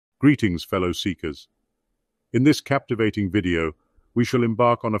Greetings, fellow seekers. In this captivating video, we shall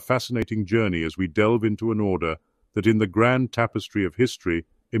embark on a fascinating journey as we delve into an order that in the grand tapestry of history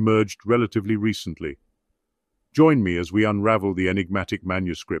emerged relatively recently. Join me as we unravel the enigmatic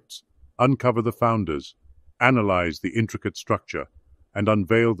manuscripts, uncover the founders, analyze the intricate structure, and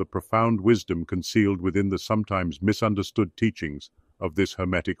unveil the profound wisdom concealed within the sometimes misunderstood teachings of this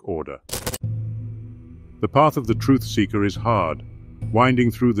Hermetic order. The path of the truth seeker is hard,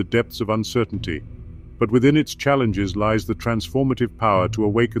 winding through the depths of uncertainty, but within its challenges lies the transformative power to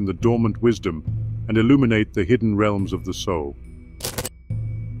awaken the dormant wisdom and illuminate the hidden realms of the soul.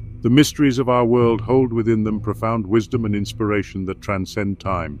 The mysteries of our world hold within them profound wisdom and inspiration that transcend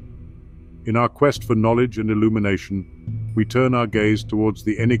time. In our quest for knowledge and illumination, we turn our gaze towards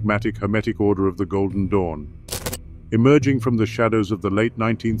the enigmatic Hermetic Order of the Golden Dawn. Emerging from the shadows of the late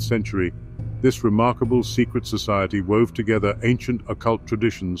 19th century, this remarkable secret society wove together ancient occult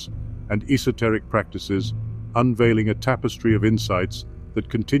traditions and esoteric practices, unveiling a tapestry of insights that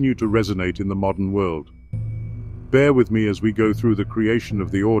continue to resonate in the modern world. Bear with me as we go through the creation of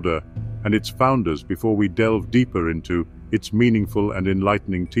the order and its founders before we delve deeper into its meaningful and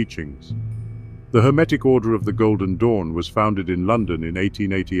enlightening teachings. The Hermetic Order of the Golden Dawn was founded in London in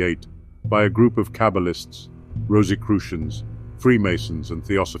 1888 by a group of Kabbalists, Rosicrucians, Freemasons and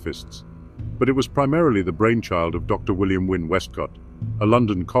Theosophists, but it was primarily the brainchild of Dr. William Wynne Westcott, a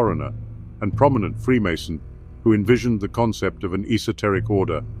London coroner and prominent Freemason who envisioned the concept of an esoteric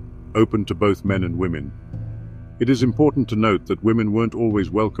order open to both men and women. It is important to note that women weren't always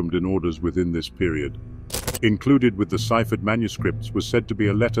welcomed in orders within this period. Included with the ciphered manuscripts was said to be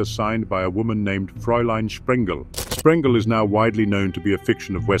a letter signed by a woman named Fräulein Sprengel. Sprengel is now widely known to be a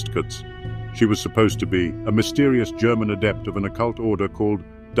fiction of Westcott's. She was supposed to be a mysterious German adept of an occult order called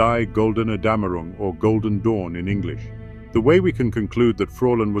Die Goldene Dämmerung, or Golden Dawn in English. The way we can conclude that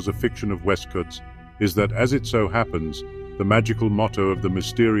Fräulein was a fiction of Westcott's is that, as it so happens, the magical motto of the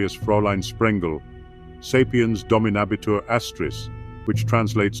mysterious Fräulein Sprengel, Sapiens Dominabitur Astris, which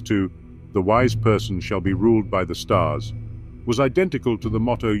translates to "The wise person shall be ruled by the stars," was identical to the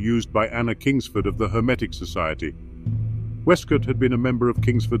motto used by Anna Kingsford of the Hermetic Society. Westcott had been a member of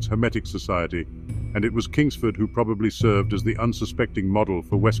Kingsford's Hermetic Society, and it was Kingsford who probably served as the unsuspecting model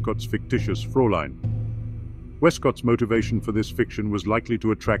for Westcott's fictitious Fräulein. Westcott's motivation for this fiction was likely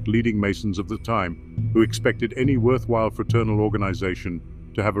to attract leading Masons of the time, who expected any worthwhile fraternal organization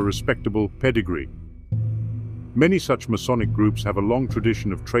to have a respectable pedigree. Many such Masonic groups have a long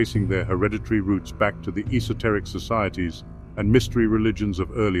tradition of tracing their hereditary roots back to the esoteric societies and mystery religions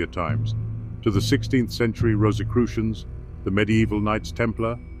of earlier times, to the 16th century Rosicrucians, the medieval Knights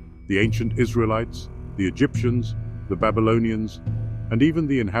Templar, the ancient Israelites, the Egyptians, the Babylonians, and even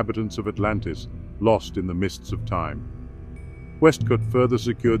the inhabitants of Atlantis, lost in the mists of time. Westcott further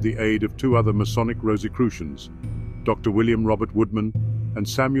secured the aid of two other Masonic Rosicrucians, Dr. William Robert Woodman and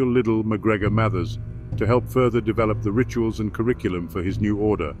Samuel Liddell MacGregor Mathers, to help further develop the rituals and curriculum for his new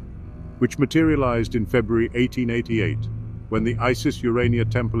order, which materialized in February 1888, when the Isis Urania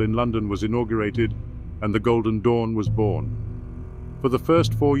Temple in London was inaugurated and the Golden Dawn was born. For the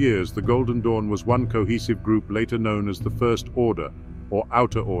first 4 years, the Golden Dawn was one cohesive group later known as the First Order, or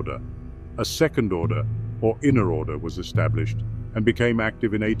Outer Order. A Second Order, or Inner Order, was established and became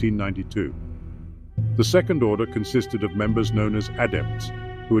active in 1892. The Second Order consisted of members known as adepts,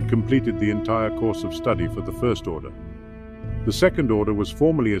 who had completed the entire course of study for the First Order. The Second Order was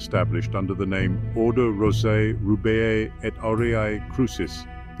formally established under the name Order Rosae Rubeae et Aureae Crucis,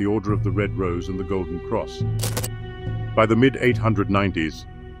 the Order of the Red Rose and the Golden Cross. By the mid-1890s,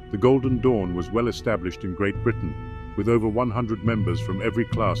 the Golden Dawn was well established in Great Britain, with over 100 members from every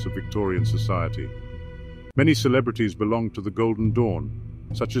class of Victorian society. Many celebrities belonged to the Golden Dawn,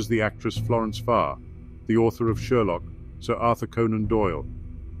 such as the actress Florence Farr, the author of Sherlock, Sir Arthur Conan Doyle,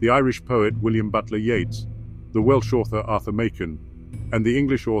 the Irish poet William Butler Yeats, the Welsh author Arthur Machen, and the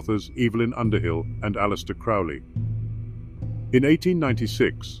English authors Evelyn Underhill and Aleister Crowley. In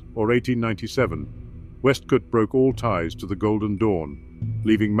 1896 or 1897, Westcott broke all ties to the Golden Dawn,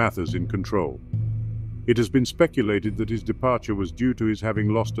 leaving Mathers in control. It has been speculated that his departure was due to his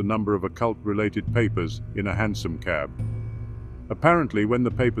having lost a number of occult-related papers in a hansom cab. Apparently, when the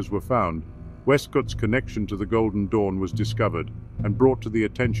papers were found, Westcott's connection to the Golden Dawn was discovered and brought to the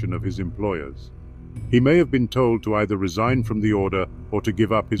attention of his employers. He may have been told to either resign from the order or to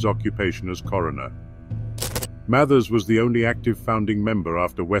give up his occupation as coroner. Mathers was the only active founding member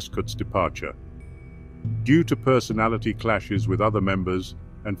after Westcott's departure. Due to personality clashes with other members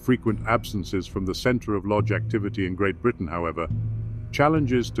and frequent absences from the center of lodge activity in Great Britain, however,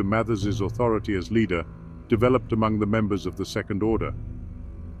 challenges to Mathers's authority as leader developed among the members of the Second Order.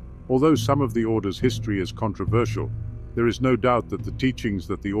 Although some of the order's history is controversial, there is no doubt that the teachings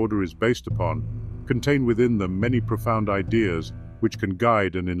that the order is based upon contain within them many profound ideas which can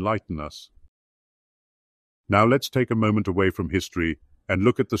guide and enlighten us. Now let's take a moment away from history and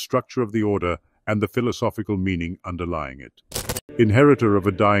look at the structure of the order and the philosophical meaning underlying it. Inheritor of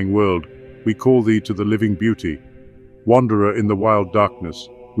a dying world, we call thee to the living beauty. Wanderer in the wild darkness,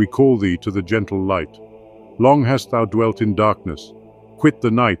 we call thee to the gentle light. Long hast thou dwelt in darkness, quit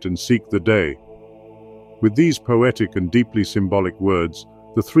the night and seek the day. With these poetic and deeply symbolic words,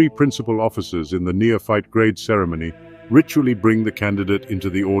 the three principal officers in the neophyte grade ceremony ritually bring the candidate into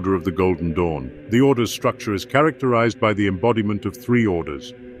the Order of the Golden Dawn. The order's structure is characterized by the embodiment of three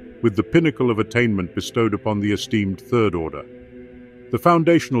orders, with the pinnacle of attainment bestowed upon the esteemed Third Order. The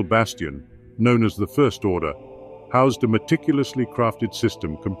foundational bastion, known as the First Order, housed a meticulously crafted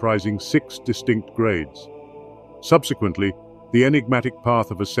system comprising 6 distinct grades. Subsequently, the enigmatic path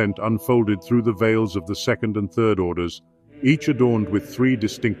of ascent unfolded through the veils of the Second and Third Orders, each adorned with 3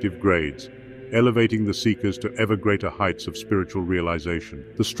 distinctive grades, elevating the seekers to ever greater heights of spiritual realization.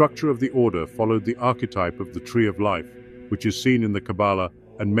 The structure of the order followed the archetype of the Tree of Life, which is seen in the Kabbalah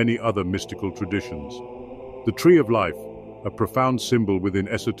and many other mystical traditions. The Tree of Life, a profound symbol within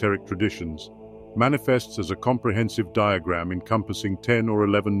esoteric traditions, manifests as a comprehensive diagram encompassing 10 or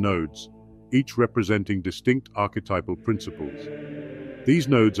 11 nodes, each representing distinct archetypal principles. These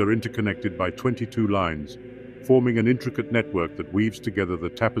nodes are interconnected by 22 lines, forming an intricate network that weaves together the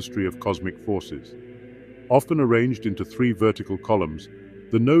tapestry of cosmic forces. Often arranged into 3 vertical columns,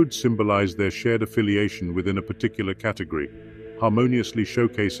 the nodes symbolize their shared affiliation within a particular category, harmoniously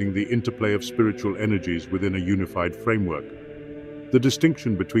showcasing the interplay of spiritual energies within a unified framework. The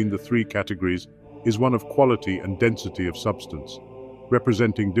distinction between the 3 categories is one of quality and density of substance,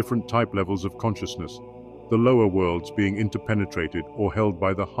 representing different type levels of consciousness, the lower worlds being interpenetrated or held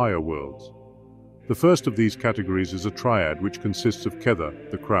by the higher worlds. The first of these categories is a triad which consists of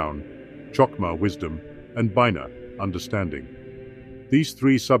Kether, the crown, Chokmah, wisdom, and Bina, understanding. These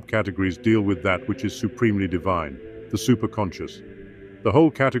 3 subcategories deal with that which is supremely divine, the superconscious. The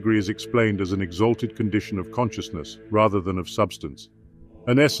whole category is explained as an exalted condition of consciousness rather than of substance,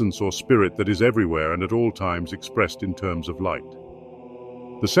 an essence or spirit that is everywhere and at all times expressed in terms of light.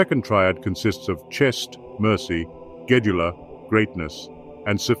 The second triad consists of Chest, mercy, Gedula, greatness,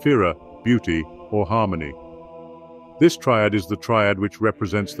 and Sephira, beauty or harmony. This triad is the triad which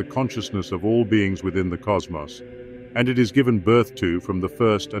represents the consciousness of all beings within the cosmos, and it is given birth to from the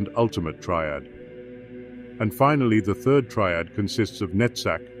first and ultimate triad. And finally, the third triad consists of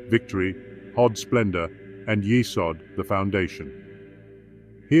Netzach, victory, Hod, splendor, and Yesod, the foundation.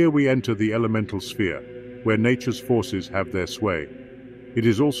 Here we enter the elemental sphere, where nature's forces have their sway. It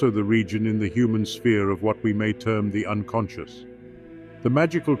is also the region in the human sphere of what we may term the unconscious. The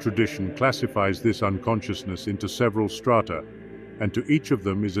magical tradition classifies this unconsciousness into several strata, and to each of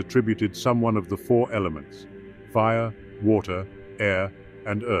them is attributed some one of the 4 elements: fire, water, air,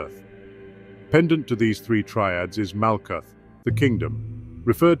 and earth. Pendant to these 3 triads is Malkuth, the kingdom,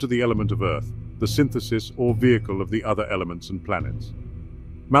 referred to the element of earth, the synthesis or vehicle of the other elements and planets.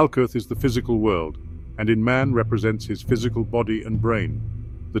 Malkuth is the physical world, and in man represents his physical body and brain,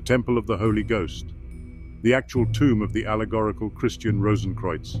 the temple of the Holy Ghost, the actual tomb of the allegorical Christian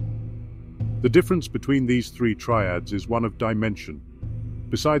Rosenkreuz. The difference between these 3 triads is one of dimension.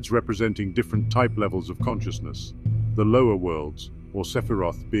 Besides representing different type levels of consciousness, the lower worlds, or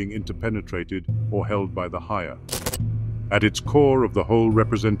Sephiroth, being interpenetrated or held by the higher. At its core of the whole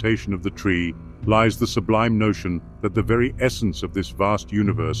representation of the tree lies the sublime notion that the very essence of this vast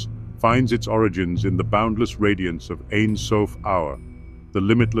universe finds its origins in the boundless radiance of Ein Sof Hour, the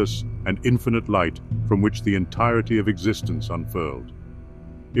limitless and infinite light from which the entirety of existence unfurled.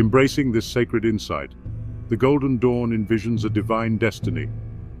 Embracing this sacred insight, the Golden Dawn envisions a divine destiny,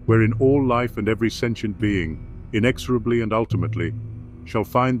 wherein all life and every sentient being, inexorably and ultimately, shall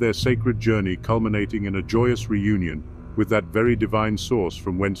find their sacred journey culminating in a joyous reunion with that very divine source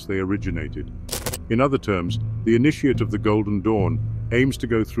from whence they originated. In other terms, the initiate of the Golden Dawn aims to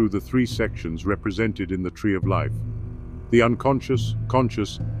go through the 3 sections represented in the Tree of Life: the unconscious,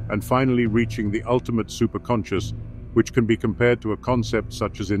 conscious, and finally reaching the ultimate superconscious, which can be compared to a concept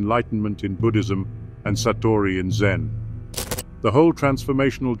such as enlightenment in Buddhism and Satori in Zen. The whole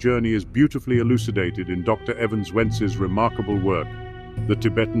transformational journey is beautifully elucidated in Dr. Evans Wentz's remarkable work, The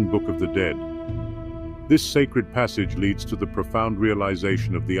Tibetan Book of the Dead. This sacred passage leads to the profound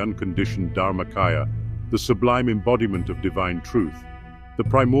realization of the unconditioned Dharmakaya, the sublime embodiment of divine truth, the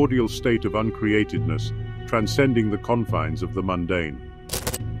primordial state of uncreatedness, transcending the confines of the mundane.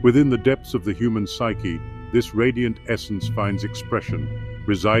 Within the depths of the human psyche, this radiant essence finds expression,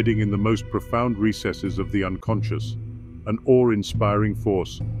 residing in the most profound recesses of the unconscious, an awe-inspiring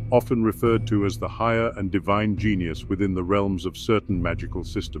force, often referred to as the higher and divine genius within the realms of certain magical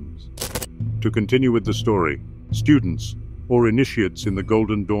systems. To continue with the story, students, or initiates in the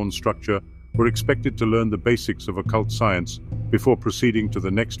Golden Dawn structure, were expected to learn the basics of occult science before proceeding to the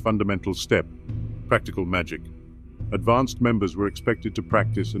next fundamental step, practical magic. Advanced members were expected to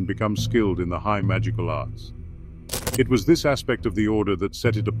practice and become skilled in the high magical arts. It was this aspect of the order that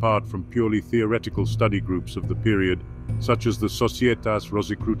set it apart from purely theoretical study groups of the period, such as the Societas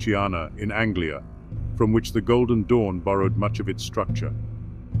Rosicruciana in Anglia, from which the Golden Dawn borrowed much of its structure.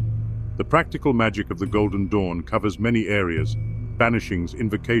 The practical magic of the Golden Dawn covers many areas: banishings,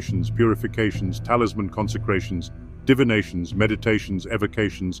 invocations, purifications, talisman consecrations, divinations, meditations,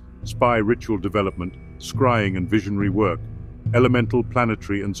 evocations, spy ritual development, scrying and visionary work, elemental,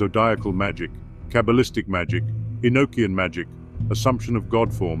 planetary and zodiacal magic, kabbalistic magic, Enochian magic, assumption of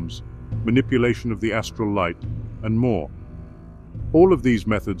god forms, manipulation of the astral light, and more. All of these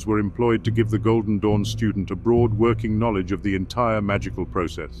methods were employed to give the Golden Dawn student a broad working knowledge of the entire magical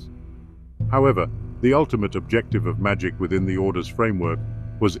process. However, the ultimate objective of magic within the Order's framework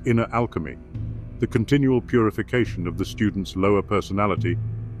was inner alchemy, the continual purification of the student's lower personality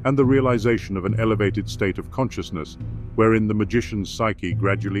and the realization of an elevated state of consciousness wherein the magician's psyche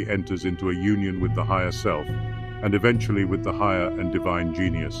gradually enters into a union with the higher self and eventually with the higher and divine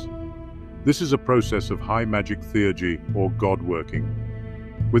genius. This is a process of high magic theurgy or God working.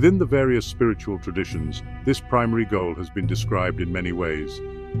 Within the various spiritual traditions, this primary goal has been described in many ways: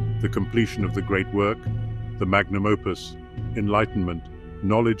 the completion of the great work, the magnum opus, enlightenment,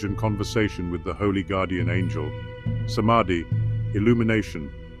 knowledge and conversation with the holy guardian angel, samadhi,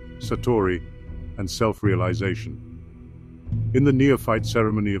 illumination, satori, and self-realization. In the neophyte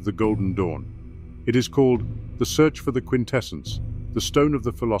ceremony of the Golden Dawn, it is called the search for the quintessence, the stone of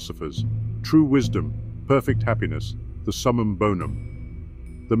the philosophers, true wisdom, perfect happiness, the summum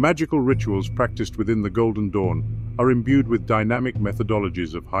bonum. The magical rituals practiced within the Golden Dawn are imbued with dynamic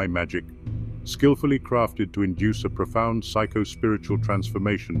methodologies of high magic, skillfully crafted to induce a profound psycho-spiritual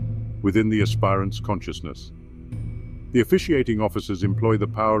transformation within the aspirant's consciousness. The officiating officers employ the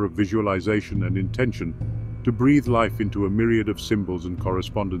power of visualization and intention to breathe life into a myriad of symbols and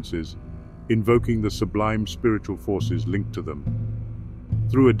correspondences, invoking the sublime spiritual forces linked to them.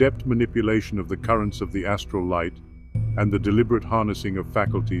 Through adept manipulation of the currents of the astral light and the deliberate harnessing of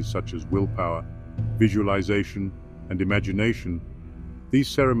faculties such as willpower, visualization, and imagination, these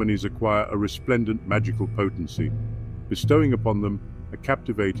ceremonies acquire a resplendent magical potency, bestowing upon them a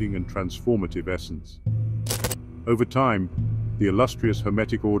captivating and transformative essence. Over time, the illustrious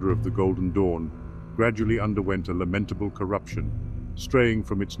Hermetic Order of the Golden Dawn gradually underwent a lamentable corruption, straying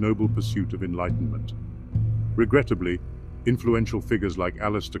from its noble pursuit of enlightenment. Regrettably, influential figures like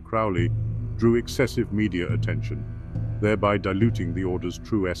Aleister Crowley drew excessive media attention, thereby diluting the Order's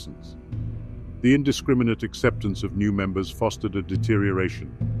true essence. The indiscriminate acceptance of new members fostered a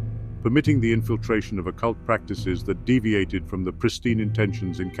deterioration, permitting the infiltration of occult practices that deviated from the pristine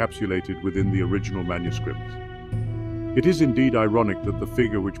intentions encapsulated within the original manuscripts. It is indeed ironic that the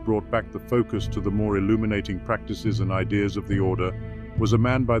figure which brought back the focus to the more illuminating practices and ideas of the Order was a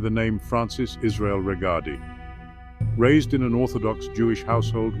man by the name Francis Israel Regardie. Raised in an Orthodox Jewish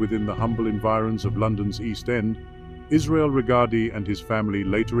household within the humble environs of London's East End, Israel Regardie and his family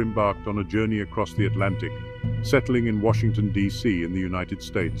later embarked on a journey across the Atlantic, settling in Washington, D.C. in the United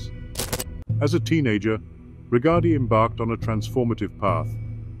States. As a teenager, Regardie embarked on a transformative path,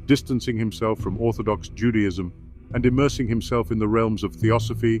 distancing himself from Orthodox Judaism and immersing himself in the realms of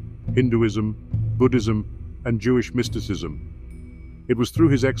theosophy, Hinduism, Buddhism, and Jewish mysticism. It was through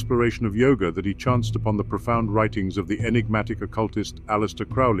his exploration of yoga that he chanced upon the profound writings of the enigmatic occultist Aleister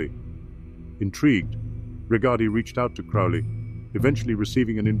Crowley. Intrigued, Regardie reached out to Crowley, eventually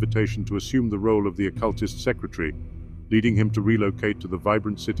receiving an invitation to assume the role of the occultist's secretary, leading him to relocate to the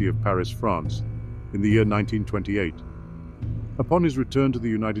vibrant city of Paris, France, in the year 1928. Upon his return to the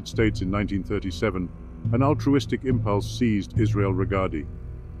United States in 1937, an altruistic impulse seized Israel Regardie.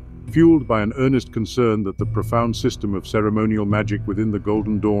 Fueled by an earnest concern that the profound system of ceremonial magic within the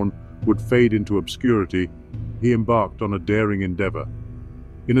Golden Dawn would fade into obscurity, he embarked on a daring endeavor.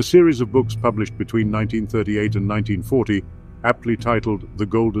 In a series of books published between 1938 and 1940, aptly titled The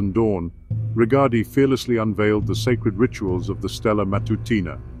Golden Dawn, Regardie fearlessly unveiled the sacred rituals of the Stella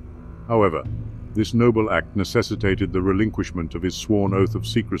Matutina. However, this noble act necessitated the relinquishment of his sworn oath of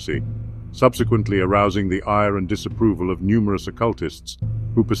secrecy, subsequently arousing the ire and disapproval of numerous occultists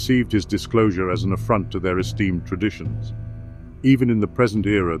who perceived his disclosure as an affront to their esteemed traditions. Even in the present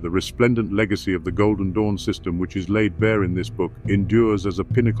era, the resplendent legacy of the Golden Dawn system, which is laid bare in this book, endures as a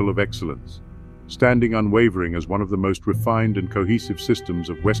pinnacle of excellence, standing unwavering as one of the most refined and cohesive systems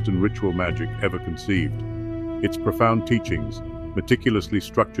of Western ritual magic ever conceived. Its profound teachings, meticulously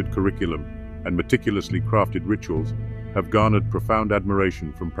structured curriculum, and meticulously crafted rituals have garnered profound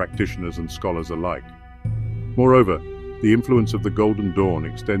admiration from practitioners and scholars alike. Moreover, the influence of the Golden Dawn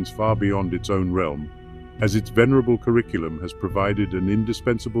extends far beyond its own realm, as its venerable curriculum has provided an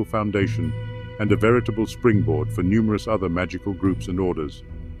indispensable foundation and a veritable springboard for numerous other magical groups and orders.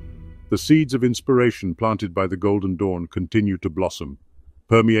 The seeds of inspiration planted by the Golden Dawn continue to blossom,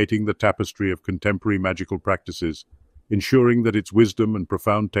 permeating the tapestry of contemporary magical practices, ensuring that its wisdom and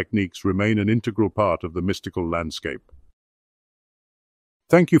profound techniques remain an integral part of the mystical landscape.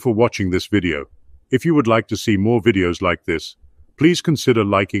 Thank you for watching this video. If you would like to see more videos like this, please consider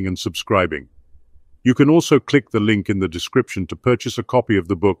liking and subscribing. You can also click the link in the description to purchase a copy of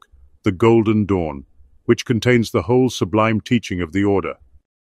the book, The Golden Dawn, which contains the whole sublime teaching of the Order.